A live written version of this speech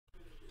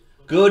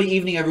Good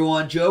evening,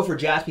 everyone. Joe for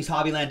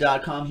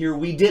JaspysHobbyland.com here.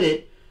 We did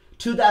it.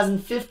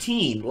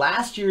 2015,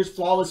 last year's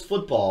Flawless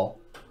Football.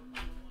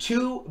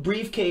 2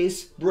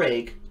 briefcase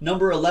break,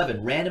 number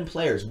 11, random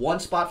players. 1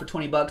 spot for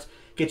 20 bucks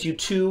gets you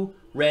 2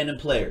 random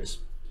players.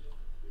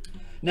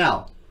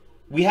 Now,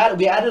 we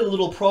added a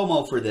little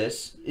promo for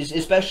this,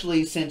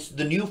 especially since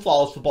the new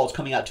Flawless Football is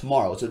coming out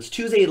tomorrow. So it's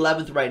Tuesday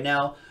 11th right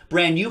now.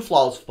 Brand new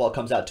Flawless Football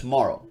comes out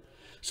tomorrow.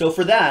 So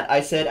for that,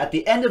 I said at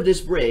the end of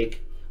this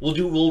break,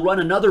 we'll run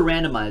another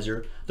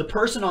randomizer. The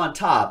person on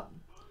top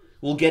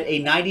will get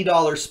a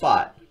 $90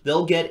 spot.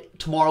 They'll get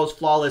tomorrow's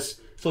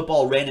Flawless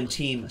Football random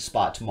team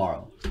spot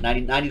tomorrow.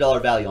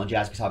 $90 value on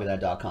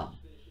JaspysHobbyland.com,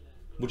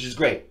 which is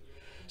great.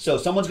 So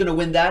someone's going to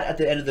win that at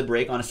the end of the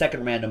break on a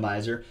second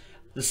randomizer.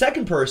 The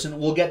second person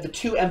will get the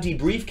 2 empty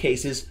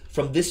briefcases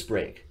from this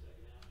break.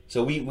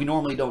 So we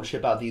normally don't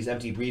ship out these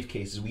empty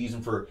briefcases. We use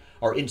them for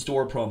our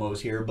in-store promos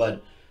here,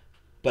 but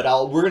we're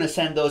going to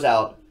send those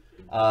out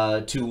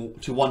to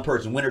one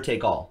person, winner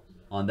take all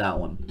on that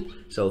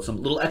one. So some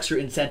little extra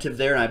incentive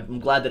there, and I'm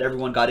glad that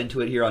everyone got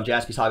into it here on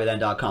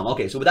JaspysHobbyland.com.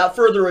 Okay, so without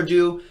further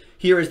ado,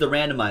 here is the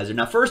randomizer.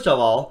 Now, first of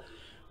all,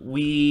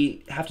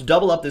 we have to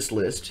double up this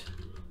list.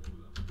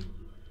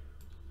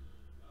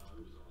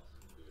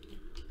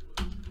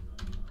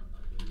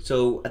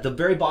 So at the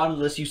very bottom of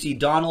the list, you see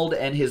Donald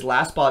and his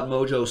last spot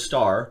mojo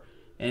star.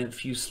 And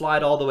if you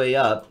slide all the way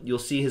up, you'll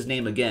see his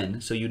name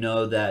again, so you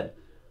know that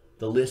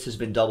the list has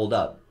been doubled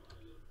up.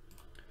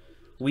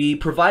 We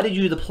provided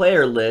you the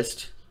player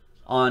list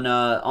on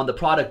the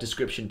product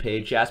description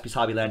page,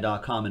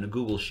 JaspysHobbyland.com, in a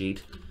Google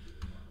sheet.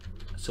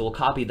 So we'll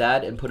copy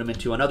that and put them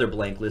into another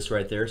blank list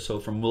right there. So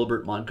from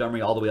Wilbert Montgomery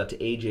all the way up to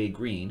AJ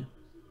Green.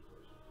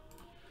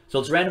 So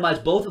let's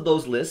randomize both of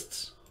those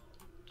lists.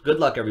 Good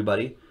luck,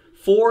 everybody.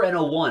 4 and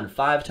a 1,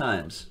 5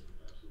 times.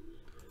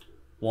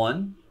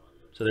 1.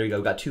 So there you go.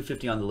 We've got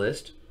 250 on the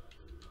list.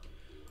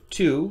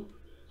 2.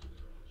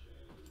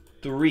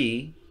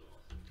 3.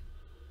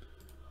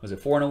 Was it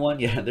 4 and a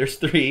 1? Yeah, there's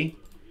 3.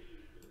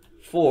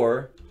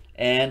 4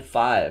 and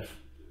 5.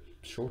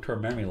 Short-term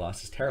memory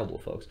loss is terrible,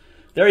 folks.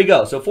 There you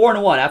go. So 4 and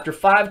a 1. After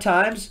 5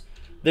 times,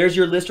 there's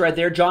your list right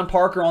there. John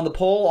Parker on the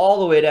pole all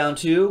the way down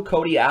to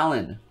Cody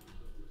Allen.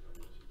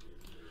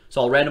 So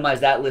I'll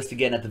randomize that list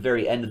again at the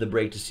very end of the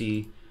break to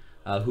see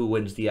who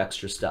wins the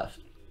extra stuff.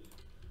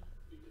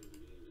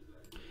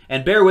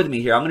 And bear with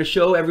me here. I'm going to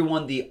show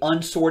everyone the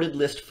unsorted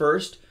list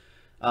first.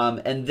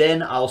 And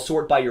then I'll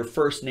sort by your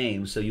first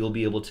name, so you'll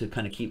be able to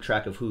kind of keep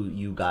track of who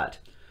you got.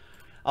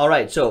 All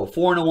right, so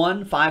 4 and a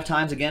 1, 5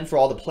 times again for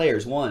all the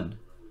players. 1,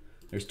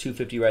 there's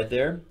 250 right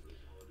there.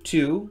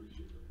 2,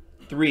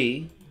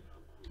 3,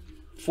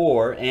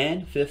 4,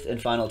 and 5th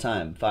and final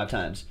time, 5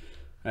 times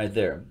right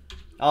there.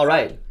 All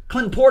right,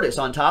 Clinton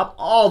Portis on top,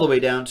 all the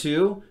way down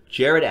to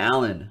Jared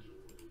Allen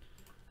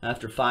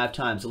after 5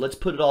 times. So let's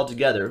put it all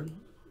together.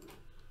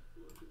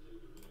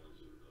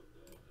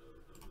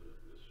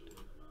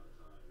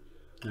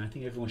 And I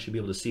think everyone should be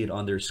able to see it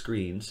on their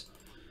screens.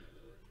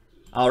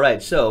 All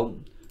right, so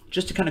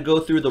just to kind of go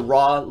through the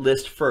raw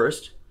list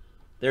first,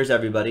 there's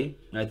everybody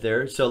right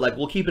there. So like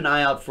we'll keep an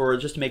eye out for,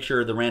 just to make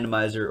sure the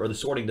randomizer or the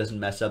sorting doesn't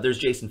mess up. There's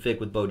Jason Fick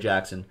with Bo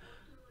Jackson.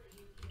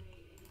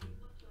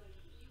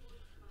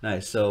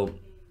 Nice, so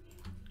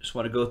just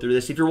want to go through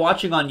this. If you're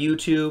watching on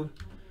YouTube,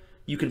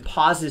 you can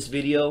pause this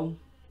video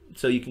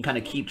so you can kind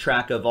of keep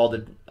track of all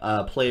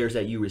the players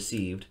that you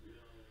received.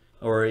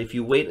 Or if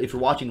you're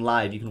watching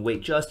live, you can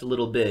wait just a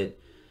little bit,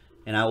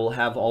 and I will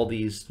have all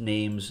these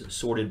names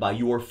sorted by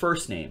your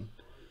first name,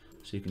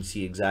 so you can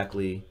see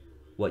exactly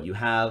what you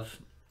have.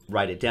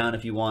 Write it down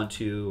if you want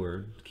to,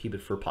 or keep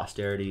it for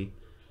posterity,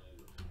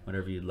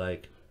 whatever you'd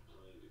like.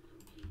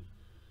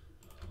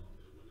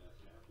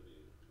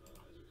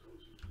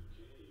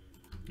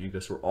 There you go.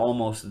 So we're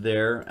almost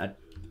there at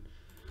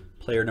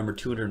player number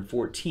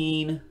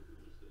 214.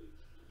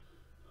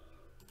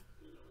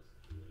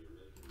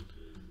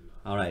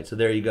 All right, so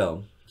there you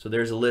go. So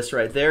there's a list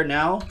right there.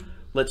 Now,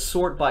 let's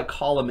sort by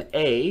column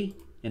A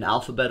in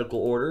alphabetical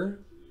order.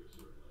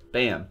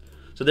 Bam.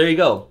 So there you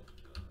go.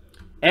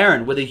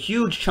 Aaron with a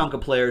huge chunk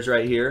of players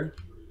right here.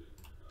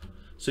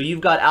 So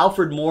you've got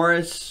Alfred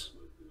Morris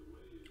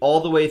all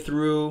the way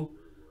through,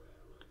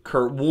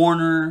 Kurt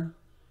Warner,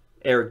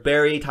 Eric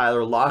Berry,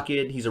 Tyler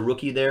Lockett. He's a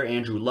rookie there.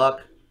 Andrew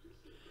Luck.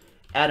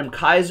 Adam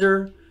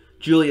Kaiser,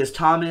 Julius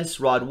Thomas,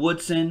 Rod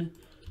Woodson,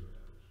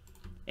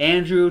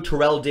 Andrew,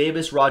 Terrell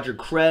Davis, Roger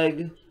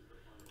Craig,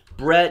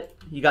 Brett,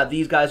 you got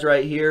these guys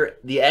right here.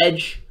 The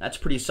Edge, that's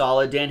pretty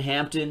solid. Dan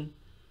Hampton,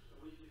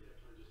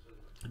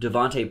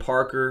 Devontae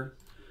Parker,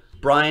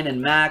 Brian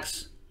and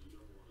Max.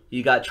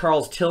 You got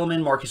Charles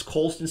Tillman, Marcus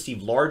Colston, Steve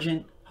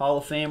Largent, Hall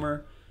of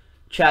Famer,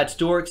 Chad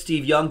Stork,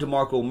 Steve Young,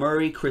 DeMarco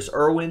Murray, Chris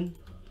Irwin.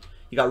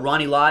 You got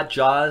Ronnie Lott,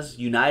 Jaws,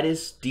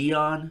 Unitas,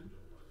 Dion,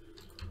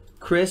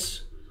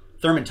 Chris,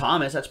 Thurman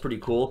Thomas, that's pretty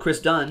cool.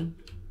 Chris Dunn,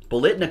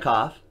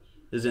 Bolitnikov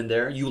is in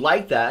there. You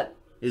Like That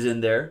is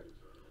in there.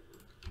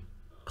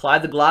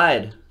 Clyde the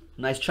Glide,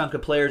 nice chunk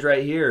of players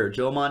right here.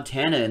 Joe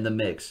Montana in the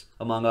mix,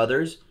 among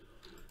others.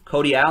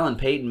 Cody Allen,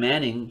 Peyton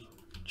Manning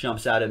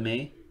jumps out at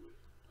me.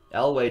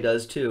 Elway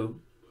does too.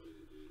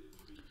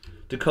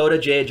 Dakota,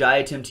 Jay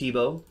Ajayi, Tim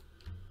Tebow.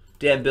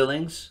 Dan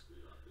Billings.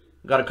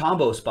 Got a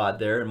combo spot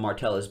there, and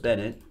Martellus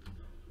Bennett.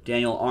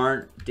 Daniel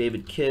Arndt,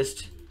 David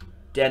Kist,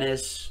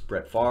 Dennis,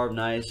 Brett Favre,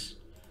 nice.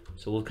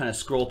 So we'll kind of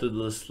scroll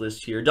through this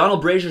list here.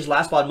 Donald Brazier's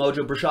last spot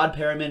mojo, Brashad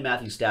Perriman,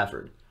 Matthew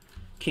Stafford.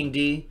 King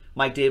D,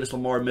 Mike Davis,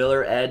 Lamar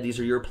Miller, Ed, these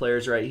are your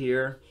players right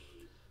here.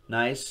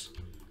 Nice.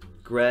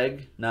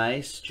 Greg,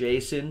 nice.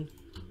 Jason,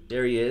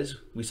 there he is.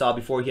 We saw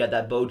before he had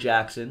that Bo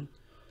Jackson.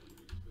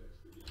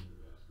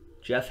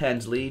 Jeff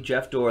Hensley,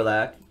 Jeff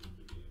Dorlack.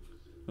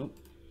 Oop,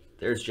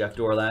 there's Jeff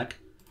Dorlack.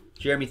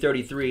 Jeremy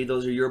 33,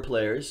 those are your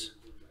players.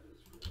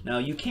 Now,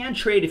 you can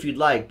trade if you'd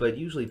like, but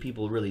usually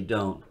people really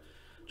don't.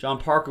 John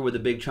Parker with a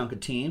big chunk of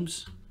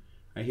teams.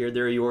 Right here,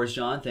 they're yours,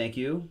 John. Thank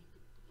you.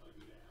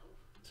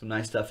 Some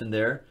nice stuff in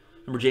there.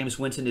 Remember, Jameis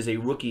Winston is a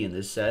rookie in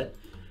this set.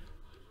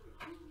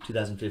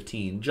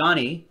 2015.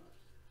 Johnny,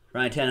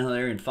 Ryan Tannehill,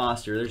 Arian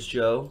Foster. There's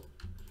Joe.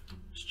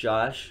 There's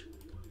Josh.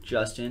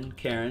 Justin.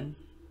 Karen.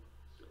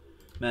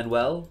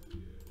 Manuel.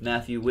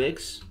 Matthew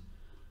Wicks.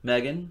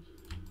 Megan.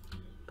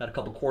 Got a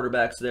couple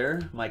quarterbacks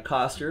there. Mike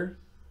Coster.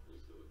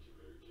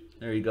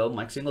 There you go.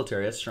 Mike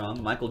Singletary. That's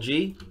strong. Michael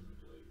G.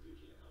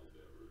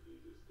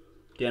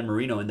 Dan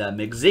Marino in that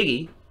mix.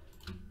 Ziggy.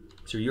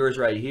 These are yours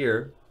right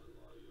here.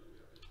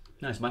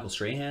 Nice. Michael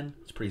Strahan.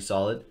 It's pretty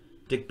solid.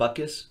 Dick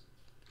Butkus.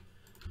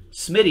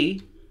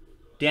 Smitty.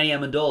 Danny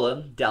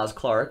Amendola. Dallas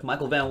Clark.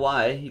 Michael Van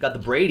Wy. You got the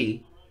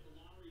Brady.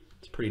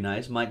 It's pretty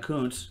nice. Mike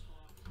Kuntz.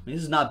 I mean,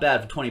 this is not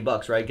bad for 20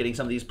 bucks, right? Getting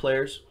some of these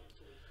players.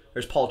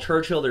 There's Paul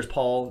Churchill. There's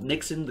Paul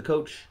Nixon, the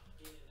coach.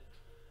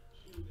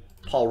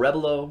 Paul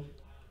Rebelo.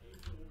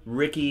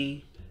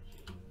 Ricky.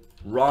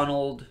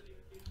 Ronald.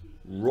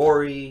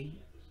 Rory.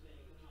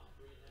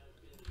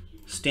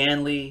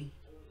 Stanley.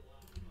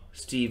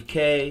 Steve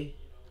K.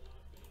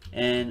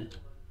 And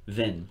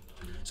Vin.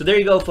 So there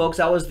you go, folks.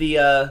 That was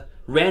the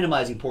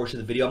randomizing portion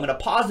of the video. I'm going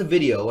to pause the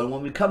video, and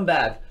when we come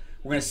back,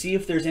 we're going to see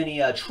if there's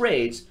any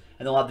trades,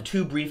 and then we'll have the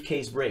 2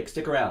 briefcase breaks.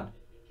 Stick around.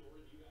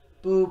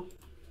 Boop.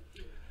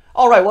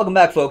 All right, welcome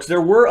back, folks.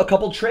 There were a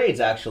couple trades,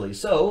 actually.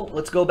 So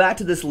let's go back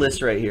to this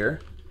list right here.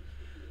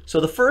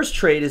 So the first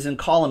trade is in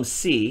column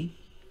C,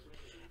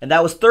 and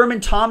that was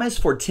Thurman Thomas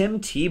for Tim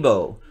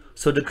Tebow.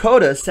 So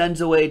Dakota sends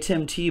away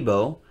Tim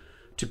Tebow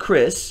to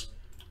Chris,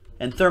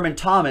 and Thurman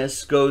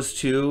Thomas goes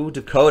to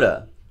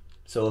Dakota.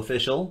 So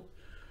official.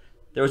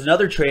 There was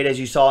another trade, as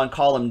you saw in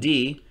column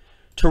D,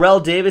 Terrell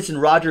Davis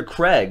and Roger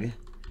Craig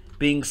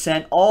being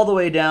sent all the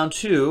way down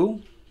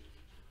to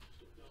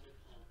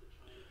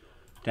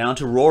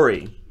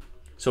Rory.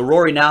 So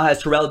Rory now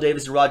has Terrell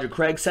Davis and Roger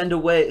Craig.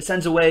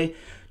 Sends away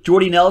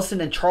Jordy Nelson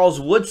and Charles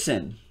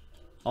Woodson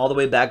all the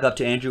way back up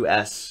to Andrew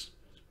S.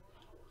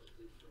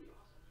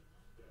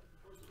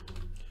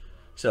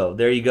 So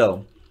there you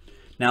go.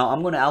 Now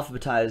I'm going to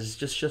alphabetize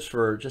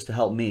just to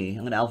help me.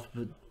 I'm going to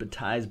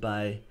alphabetize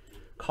by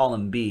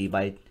column B,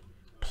 by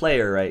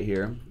player right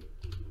here,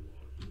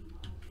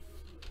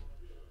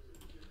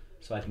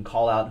 so I can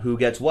call out who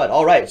gets what.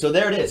 All right, so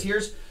there it is.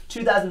 Here's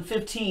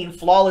 2015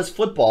 Flawless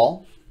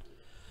Football.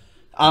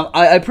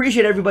 I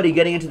appreciate everybody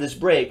getting into this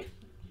break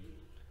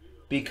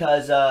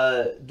because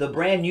the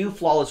brand new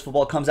Flawless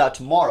Football comes out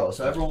tomorrow,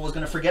 so everyone was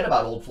going to forget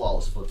about old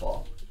Flawless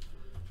Football.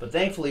 But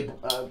thankfully,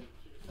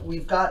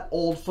 we've got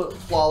old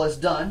Flawless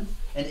done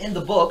and in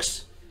the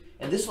books,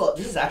 and this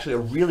is actually a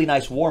really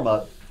nice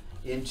warm-up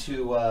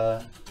into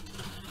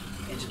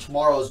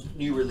tomorrow's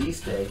new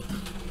release day.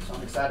 So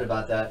I'm excited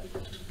about that.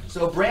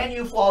 So brand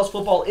new Flawless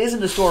Football is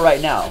in the store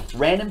right now.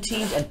 Random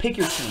teams and pick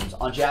your teams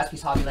on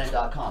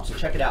JaspysHobbyland.com. So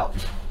check it out.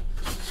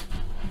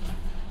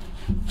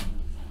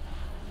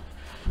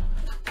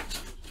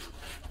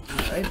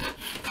 All right.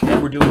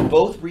 And we're doing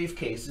both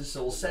briefcases,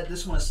 so we'll set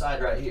this one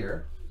aside right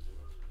here.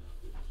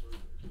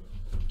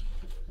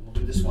 We'll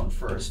do this one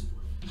first.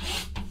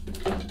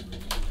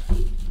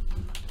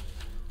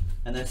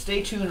 And then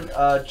stay tuned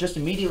just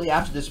immediately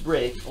after this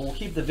break, and we'll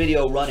keep the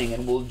video running,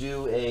 and we'll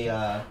do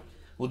a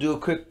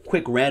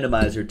quick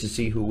randomizer to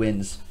see who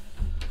wins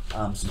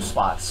some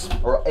spots,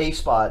 or a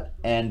spot,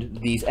 and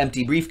these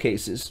empty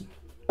briefcases.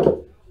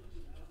 Oh,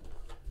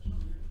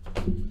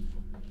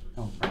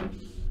 right.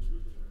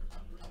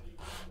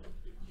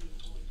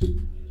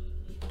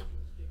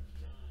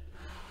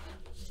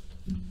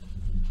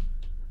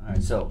 All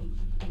right, so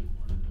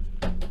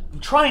I'm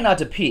trying not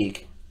to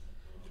peek.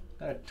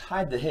 Gotta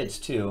hide the hits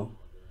too.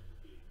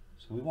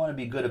 So we want to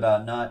be good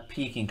about not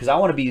peeking, because I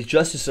want to be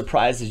just as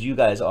surprised as you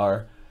guys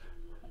are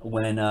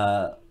when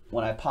I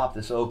pop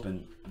this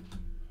open.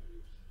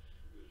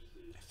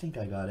 I think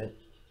I got it.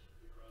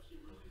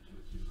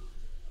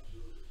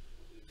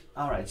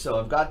 Alright, so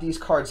I've got these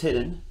cards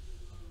hidden.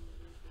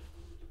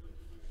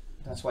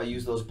 That's why I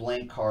use those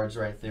blank cards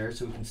right there,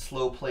 so we can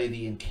slow play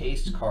the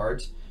encased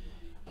cards.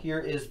 Here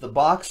is the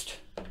boxed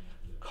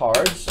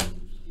cards.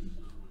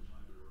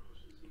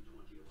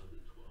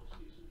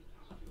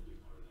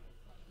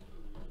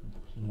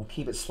 And we'll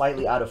keep it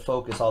slightly out of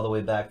focus all the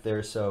way back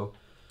there, so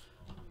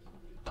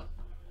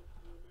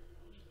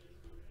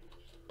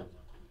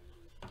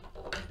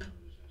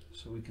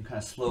So we can kind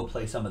of slow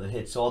play some of the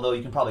hits. So although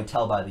you can probably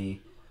tell by the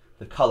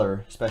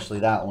color, especially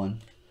that one.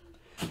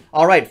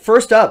 All right,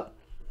 first up,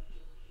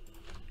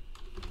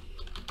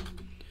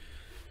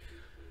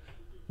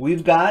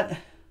 we've got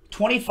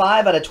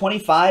 25 out of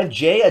 25,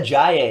 Jay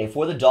Ajayi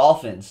for the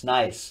Dolphins.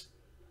 Nice.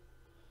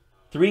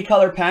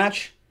 3-color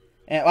patch.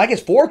 And I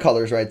guess 4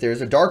 colors right there.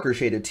 There's a darker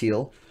shade of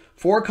teal.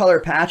 4-color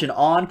patch and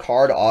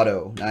on-card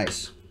auto.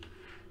 Nice.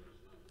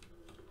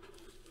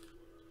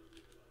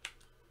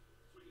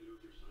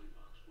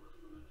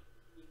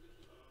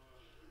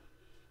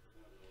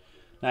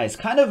 Nice.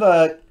 Kind of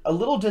a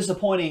little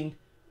disappointing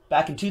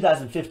back in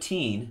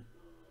 2015.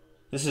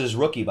 This is his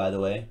rookie, by the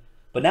way.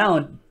 But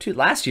now,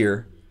 last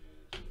year,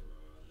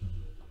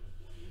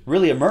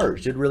 really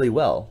emerged. Did really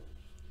well.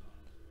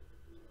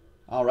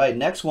 All right,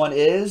 next one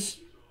is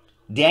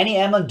Danny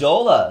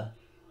Amendola.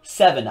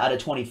 7 out of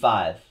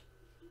 25.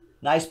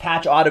 Nice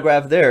patch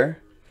autograph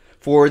there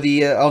for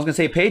the, I was going to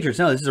say Patriots.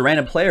 No, this is a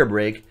random player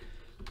break.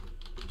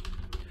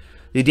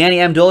 The Danny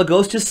Amendola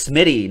goes to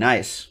Smitty.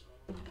 Nice.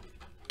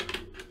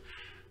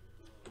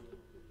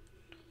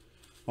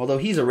 Although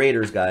he's a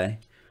Raiders guy.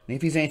 And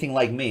if he's anything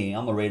like me,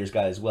 I'm a Raiders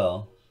guy as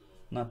well.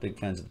 Not big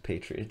fans of the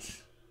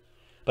Patriots.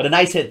 But a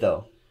nice hit,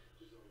 though.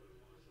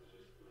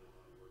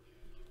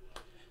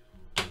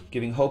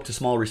 Giving hope to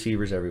small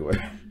receivers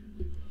everywhere.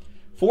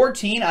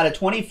 14 out of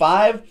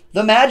 25.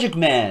 The Magic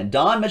Man,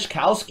 Don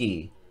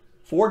Michkowski.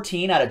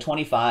 14 out of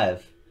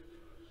 25.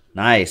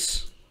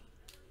 Nice.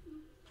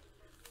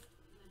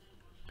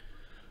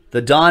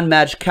 The Don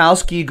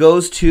Michkowski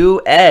goes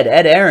to Ed.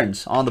 Ed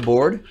Aarons on the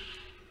board.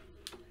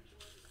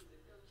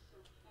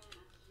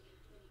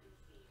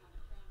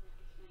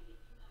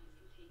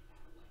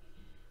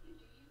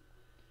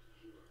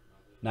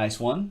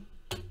 Nice one.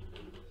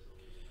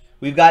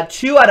 We've got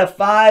 2 out of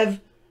 5.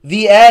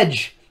 The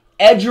Edge.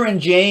 Edgerrin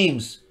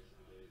James.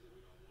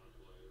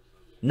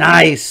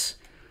 Nice.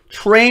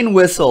 Train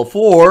whistle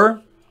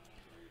for,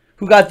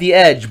 who got the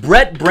Edge?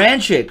 Brett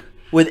Branchick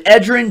with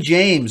Edgerrin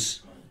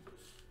James.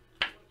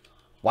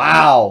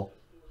 Wow.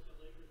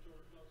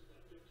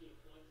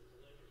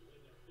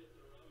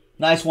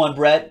 Nice one,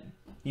 Brett.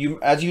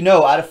 As you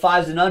know, out of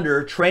 5s and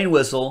under, train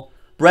whistle.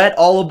 Brett,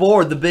 all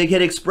aboard the Big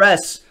Hit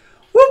Express.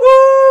 Whoop,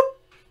 whoop.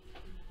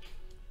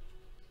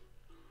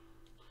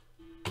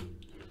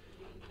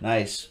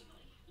 Nice.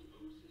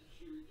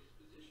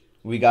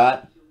 We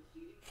got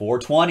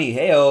 420.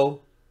 Heyo.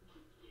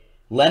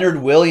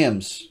 Leonard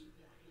Williams.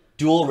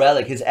 Dual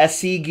relic. His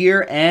SC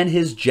gear and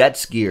his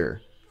Jets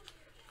gear.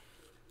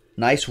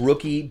 Nice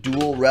rookie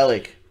dual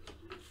relic.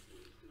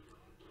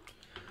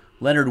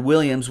 Leonard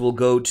Williams will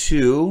go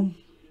to,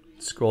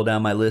 scroll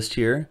down my list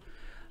here.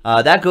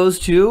 That goes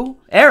to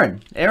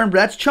Aaron. Aaron,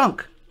 that's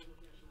Chunk.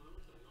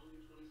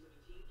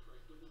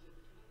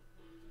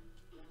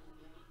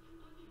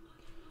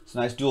 It's a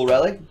nice dual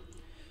relic.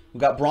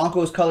 We've got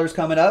Broncos colors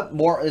coming up.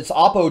 More, it's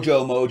Oppo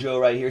Joe Mojo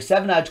right here.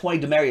 7 out of 20,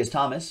 Demaryius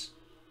Thomas.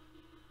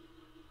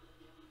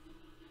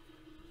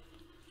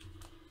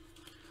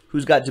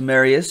 Who's got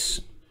Demaryius?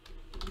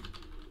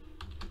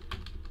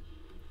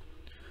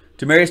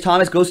 Demaryius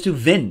Thomas goes to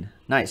Vin.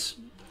 Nice.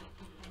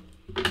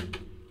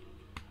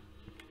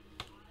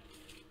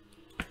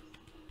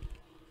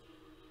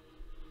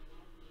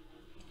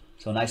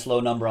 So nice low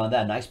number on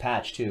that. Nice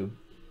patch too.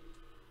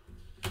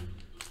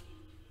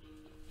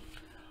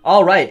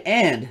 All right,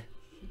 and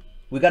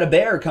we got a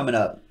bear coming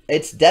up.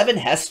 It's Devin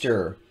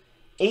Hester.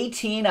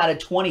 18 out of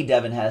 20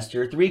 Devin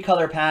Hester.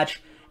 3-color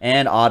patch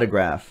and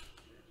autograph.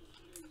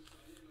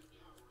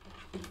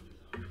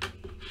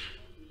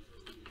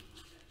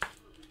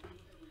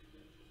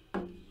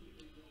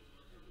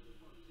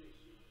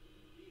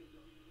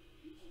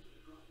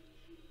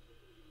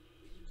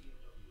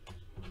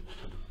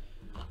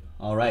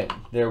 All right,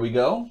 there we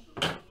go.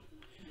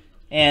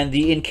 And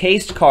the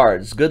encased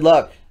cards. Good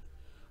luck.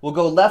 We'll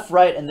go left,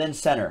 right, and then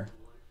center.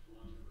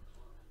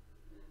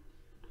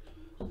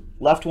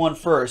 Left one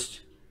first.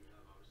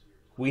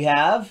 We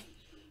have,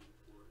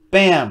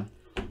 bam,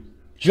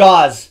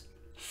 Jaws,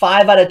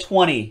 5 out of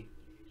 20.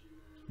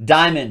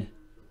 Diamond.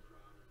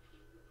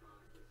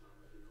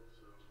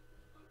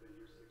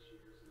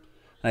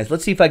 Nice.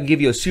 Let's see if I can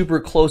give you a super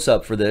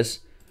close-up for this.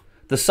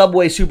 The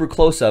Subway Super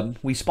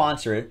Close-Up. We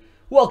sponsor it.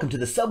 Welcome to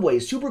the Subway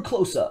Super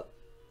Close-Up.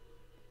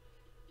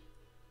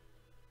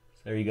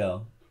 There you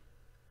go.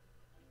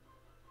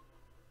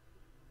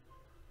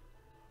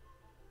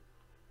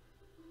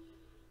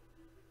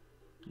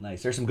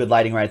 Nice. There's some good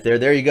lighting right there.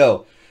 There you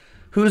go.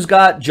 Who's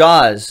got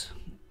Jaws?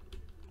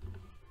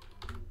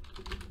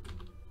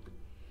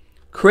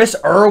 Chris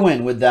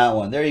Irwin with that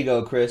one. There you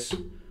go, Chris.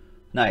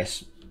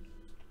 Nice.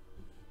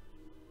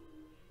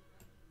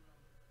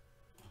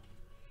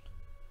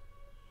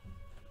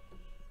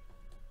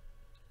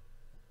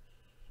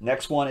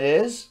 Next one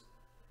is,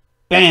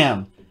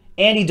 bam,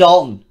 Andy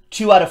Dalton.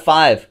 2 out of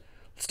 5.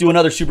 Let's do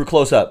another super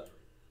close-up.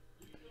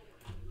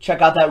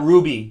 Check out that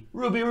Ruby.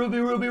 Ruby, Ruby,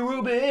 Ruby,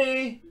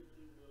 Ruby.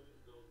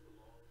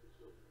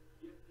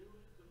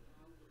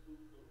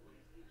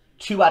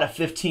 2 out of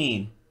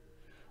 15.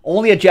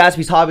 Only at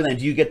Jaspys Hobbyland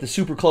do you get the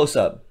super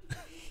close-up.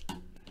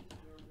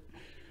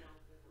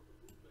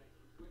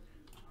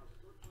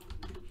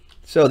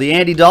 So the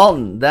Andy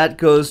Dalton, that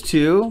goes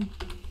to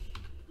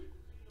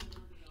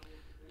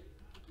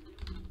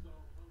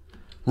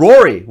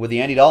Rory with the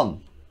Andy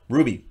Dalton.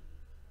 Ruby.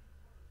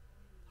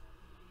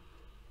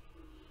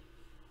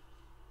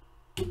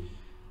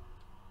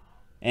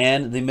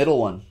 And the middle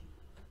one.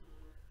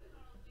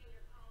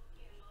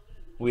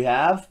 We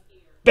have,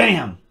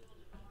 bam!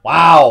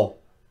 Wow!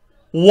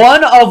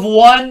 1 of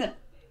 1,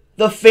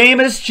 the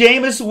famous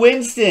Jameis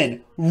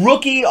Winston.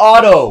 Rookie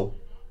auto.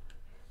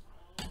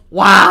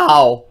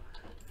 Wow!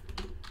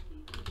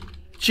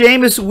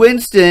 Jameis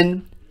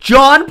Winston.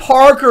 John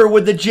Parker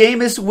with the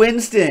Jameis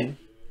Winston.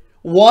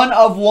 1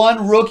 of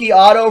 1 rookie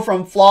auto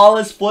from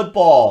Flawless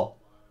Football.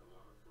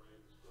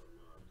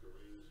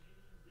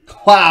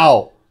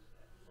 Wow.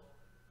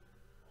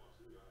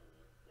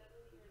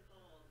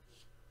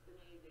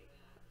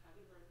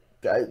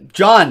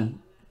 John,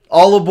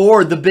 all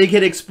aboard the Big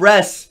Hit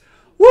Express.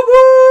 Whoop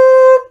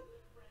whoop.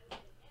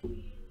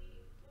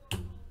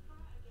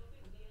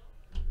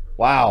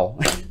 Wow.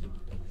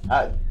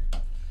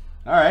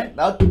 All right.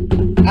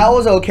 That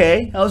was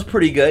okay. That was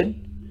pretty good.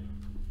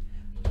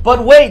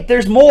 But wait,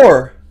 there's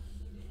more.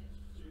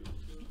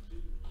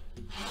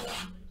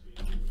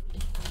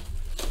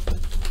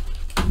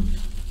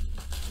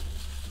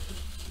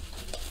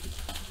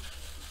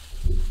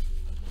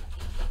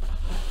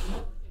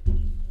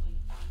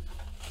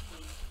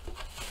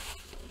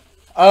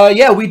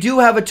 Yeah, we do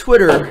have a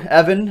Twitter,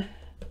 Evan,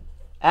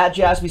 at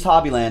Jaspys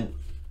Hobbyland.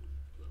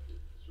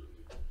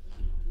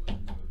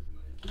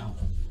 Oh,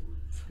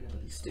 forgot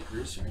about these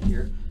stickers right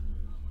here.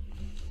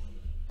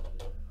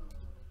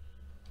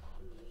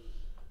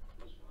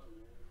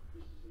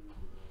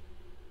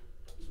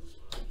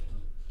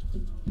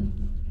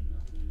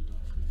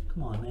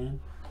 Come on, man.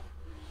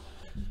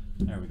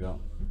 There we go.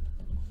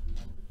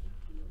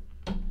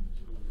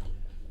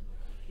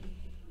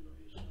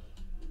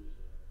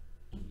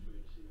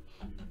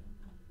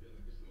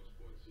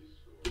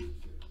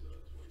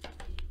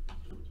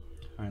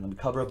 All right, let me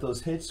cover up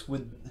those hits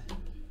with...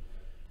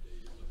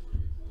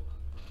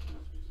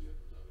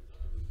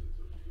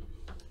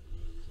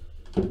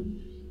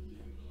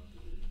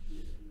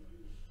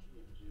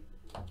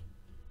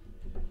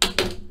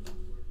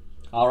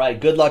 All right,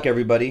 good luck,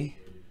 everybody.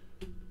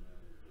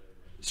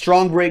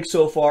 Strong break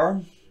so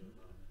far.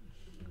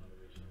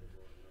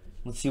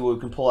 Let's see what we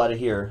can pull out of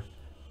here.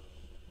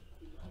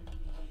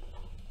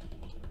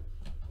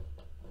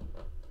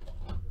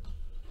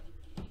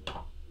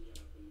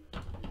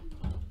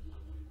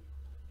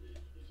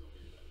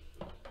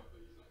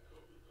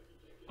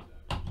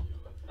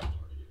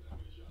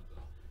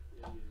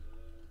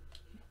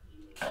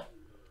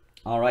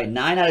 All right,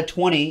 9 out of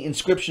 20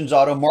 inscriptions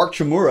auto, Mark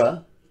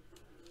Chmura.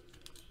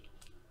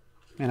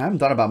 Man, I haven't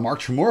thought about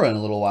Mark Chmura in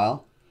a little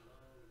while.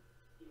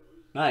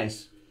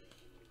 Nice.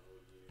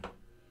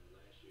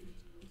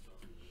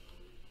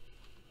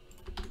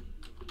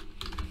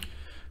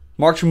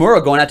 Mark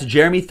Chmura going out to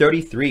Jeremy,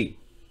 33.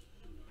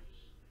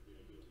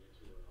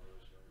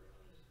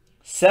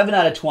 7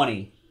 out of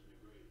 20.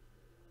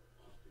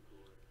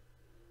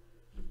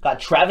 Got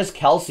Travis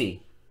Kelce.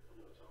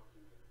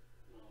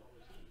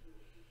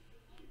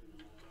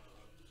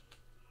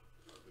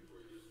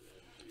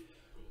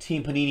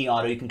 Team Panini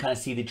auto. You can kind of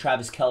see the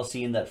Travis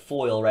Kelce in that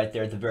foil right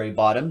there at the very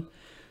bottom.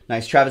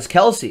 Nice Travis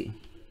Kelce.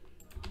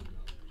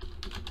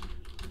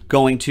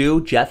 Going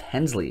to Jeff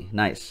Hensley.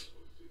 Nice.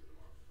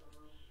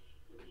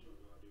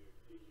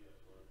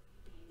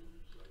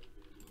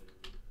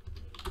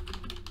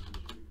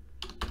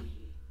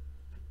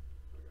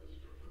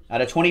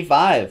 Out of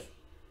 25.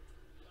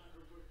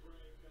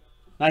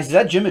 Nice. Is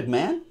that Jim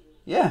McMahon?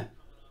 Yeah.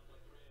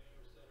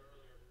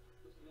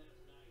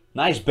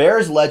 Nice.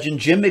 Bears legend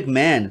Jim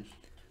McMahon.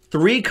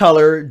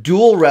 3-color,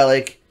 dual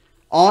relic,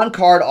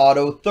 on-card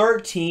auto,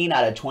 13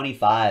 out of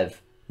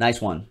 25.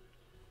 Nice one.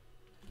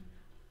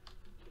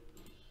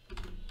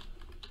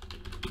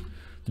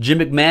 Jim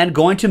McMahon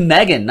going to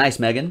Megan. Nice,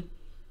 Megan.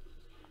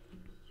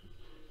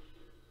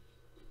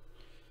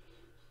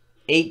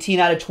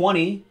 18 out of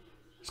 20.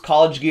 It's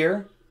college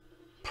gear,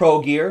 pro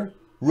gear,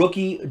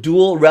 rookie,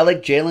 dual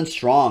relic, Jalen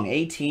Strong.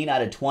 18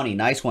 out of 20.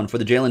 Nice one for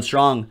the Jalen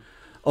Strong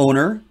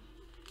owner.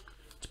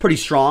 It's pretty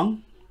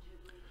strong.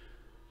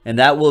 And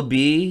that will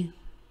be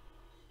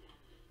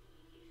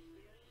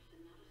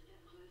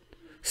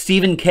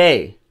Stephen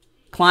K.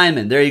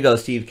 Kleiman. There you go,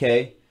 Steve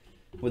K.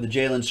 With the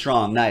Jalen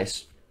Strong.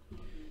 Nice.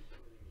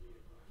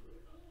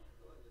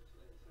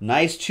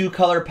 Nice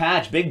 2-color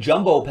patch. Big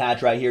jumbo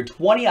patch right here.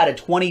 20 out of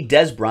 20,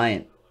 Dez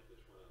Bryant.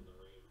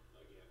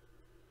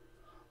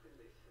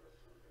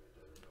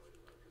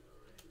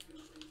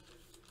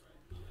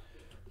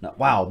 Now,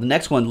 wow, the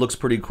next one looks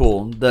pretty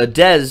cool. The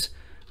Dez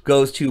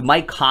goes to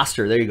Mike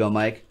Coster. There you go,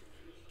 Mike.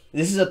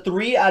 This is a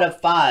 3 out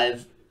of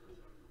 5.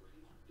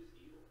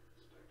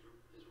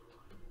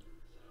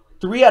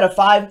 3 out of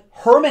 5.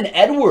 Herman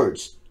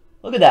Edwards.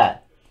 Look at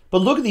that.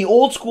 But look at the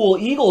old school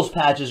Eagles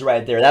patches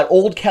right there. That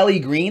old Kelly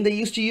green they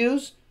used to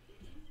use.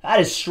 That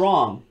is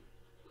strong.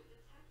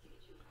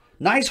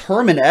 Nice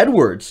Herman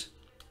Edwards.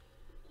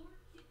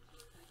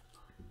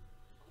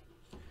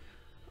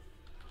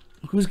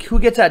 Who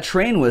gets that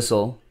train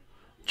whistle?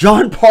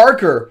 John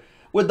Parker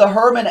with the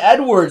Herman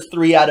Edwards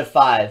 3 out of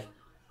 5.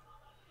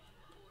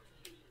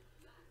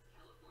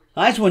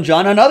 Nice one,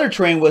 John. Another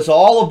train whistle.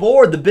 All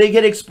aboard the Big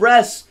Hit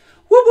Express.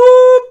 Whoop,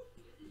 whoop.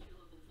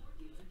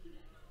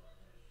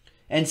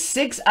 And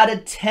 6 out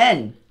of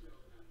 10.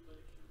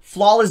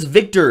 Flawless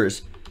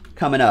Victors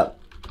coming up.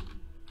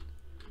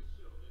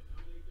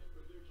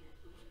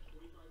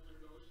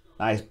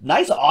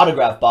 Nice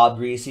autograph, Bob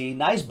Greasy.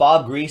 Nice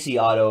Bob Greasy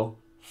auto.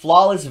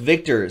 Flawless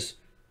Victors.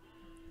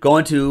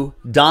 Going to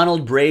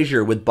Donald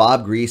Brazier with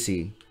Bob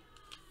Greasy.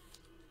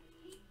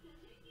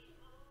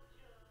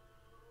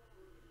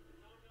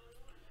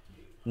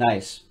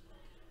 Nice.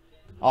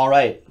 All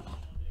right.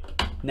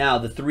 Now,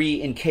 the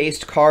 3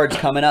 encased cards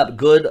coming up.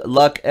 Good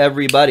luck,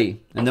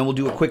 everybody. And then we'll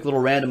do a quick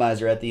little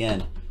randomizer at the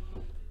end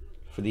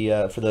for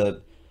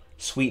the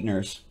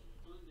sweeteners.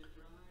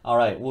 All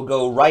right. We'll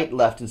go right,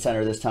 left, and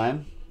center this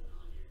time.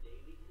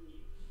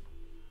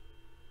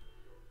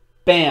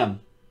 Bam.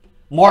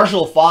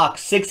 Marshall Faulk,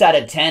 6 out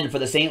of 10 for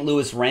the St.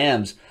 Louis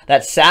Rams.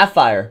 That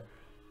sapphire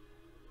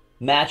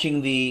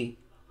matching the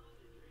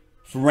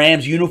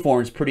Rams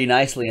uniforms pretty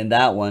nicely in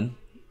that one.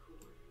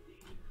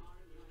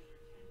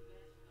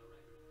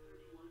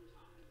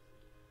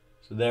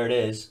 So there it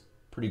is.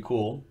 Pretty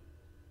cool.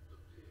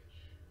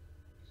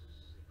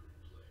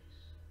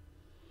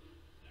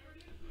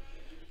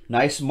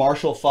 Nice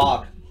Marshall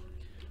Faulk.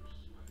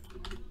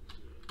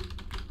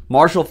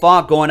 Marshall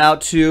Faulk going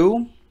out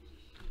to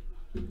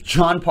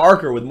John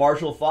Parker with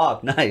Marshall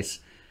Faulk. Nice.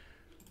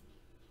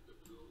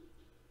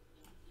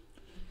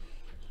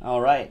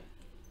 All right.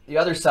 The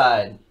other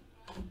side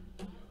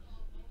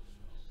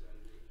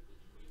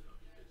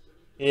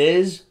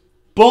is,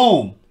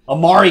 boom,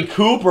 Amari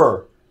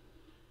Cooper.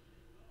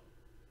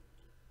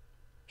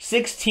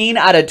 16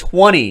 out of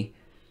 20.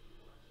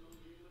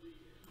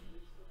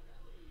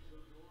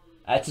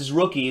 That's his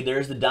rookie.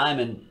 There's the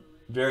diamond.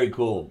 Very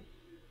cool.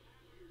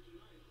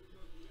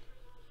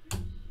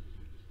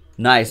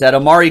 Nice. That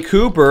Amari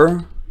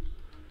Cooper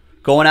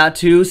going out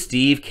to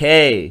Steve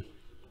K.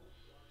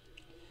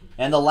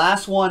 And the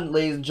last one,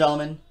 ladies and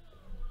gentlemen.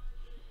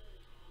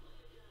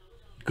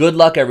 Good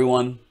luck,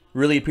 everyone.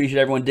 Really appreciate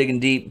everyone digging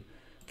deep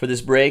for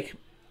this break.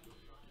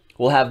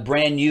 We'll have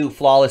brand new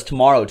Flawless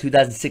tomorrow.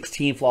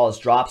 2016 Flawless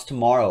drops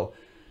tomorrow.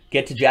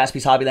 Get to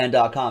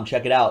JaspysHobbyland.com.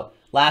 Check it out.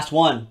 Last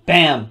one.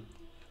 Bam.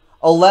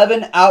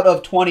 11 out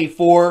of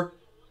 24.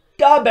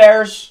 Da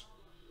Bears.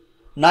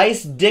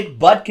 Nice Dick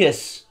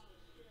Butkus.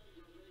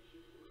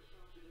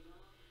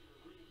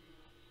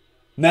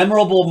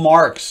 Memorable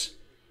marks.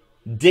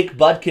 Dick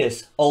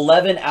Butkus.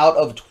 11 out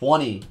of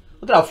 20.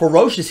 Look at how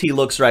ferocious he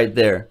looks right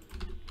there.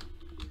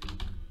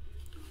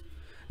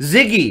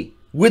 Ziggy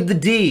with the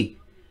D.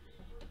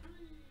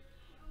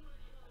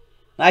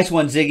 Nice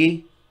one,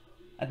 Ziggy.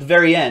 At the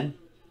very end.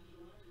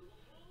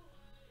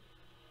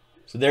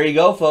 So there you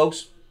go,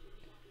 folks.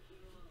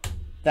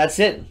 That's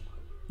it.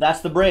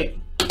 That's the break.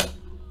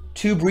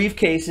 2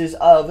 briefcases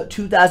of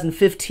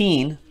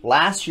 2015,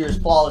 last year's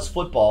Flawless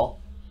Football.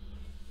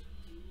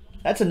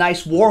 That's a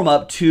nice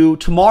warm-up to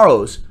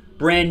tomorrow's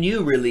brand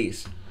new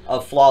release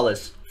of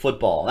Flawless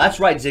Football. That's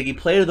right, Ziggy.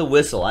 Play to the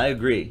whistle. I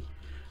agree.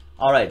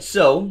 All right,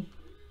 so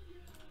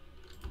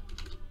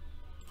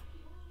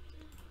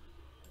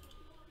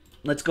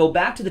let's go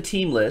back to the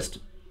team list.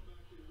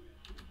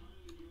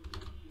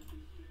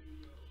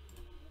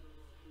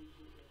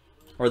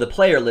 Or the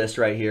player list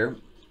right here.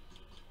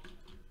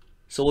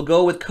 So we'll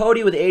go with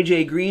Cody with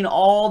AJ Green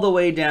all the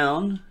way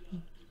down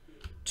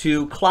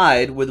to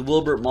Clyde with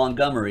Wilbert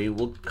Montgomery.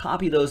 We'll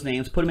copy those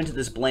names, put them into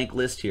this blank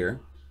list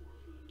here.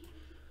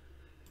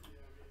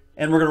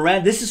 And we're going to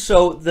run. This is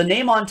so the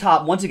name on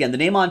top, once again, the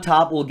name on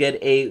top will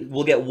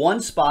get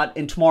one spot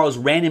in tomorrow's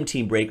random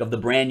team break of the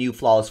brand new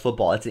Flawless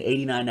Football. It's an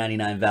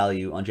 $89.99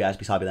 value on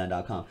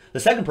JaspysHobbyland.com. The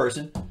second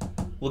person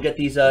will get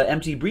these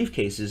empty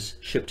briefcases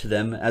shipped to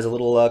them as a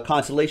little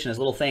consolation, as a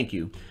little thank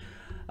you.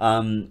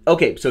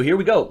 Okay, so here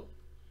we go.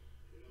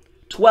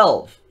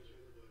 12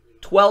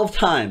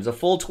 times, a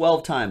full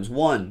 12 times.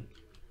 1,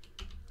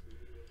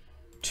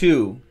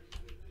 2,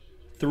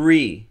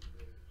 3,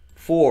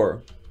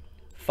 4,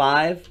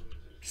 5,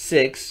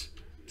 6,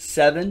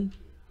 7,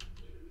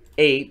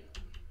 8,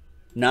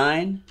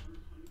 9,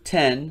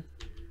 10,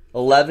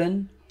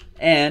 11,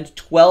 and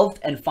 12th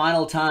and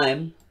final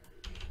time.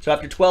 So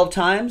after 12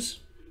 times,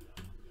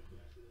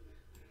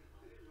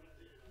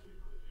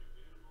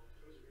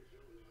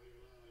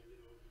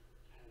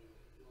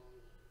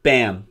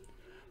 bam.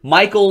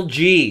 Michael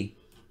G.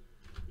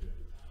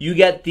 You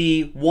get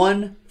the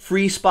one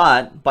free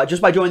spot, but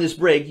just by joining this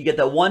break, you get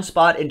that one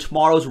spot in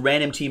tomorrow's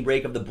random team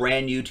break of the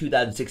brand new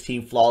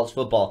 2016 Flawless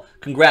Football.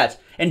 Congrats.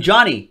 And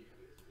Johnny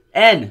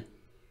N.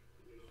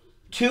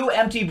 2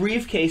 empty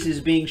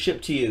briefcases being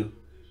shipped to you.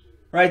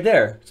 Right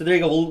there. So there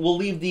you go. We'll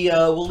leave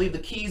the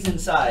keys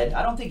inside.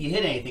 I don't think you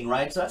hit anything,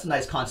 right? So that's a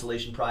nice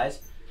consolation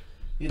prize.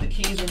 Leave the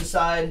keys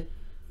inside.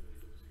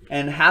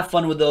 And have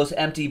fun with those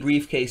empty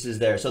briefcases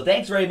there. So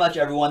thanks very much,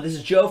 everyone. This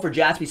is Joe for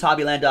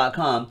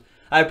JaspysHobbyland.com.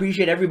 I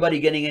appreciate everybody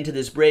getting into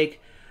this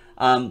break.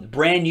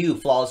 Brand new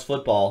Flawless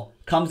Football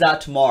comes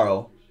out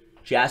tomorrow.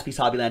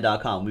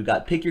 JaspysHobbyland.com. We've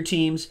got pick your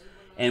teams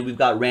and we've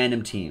got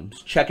random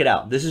teams. Check it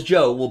out. This is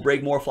Joe. We'll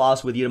break more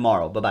Flawless with you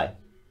tomorrow. Bye-bye.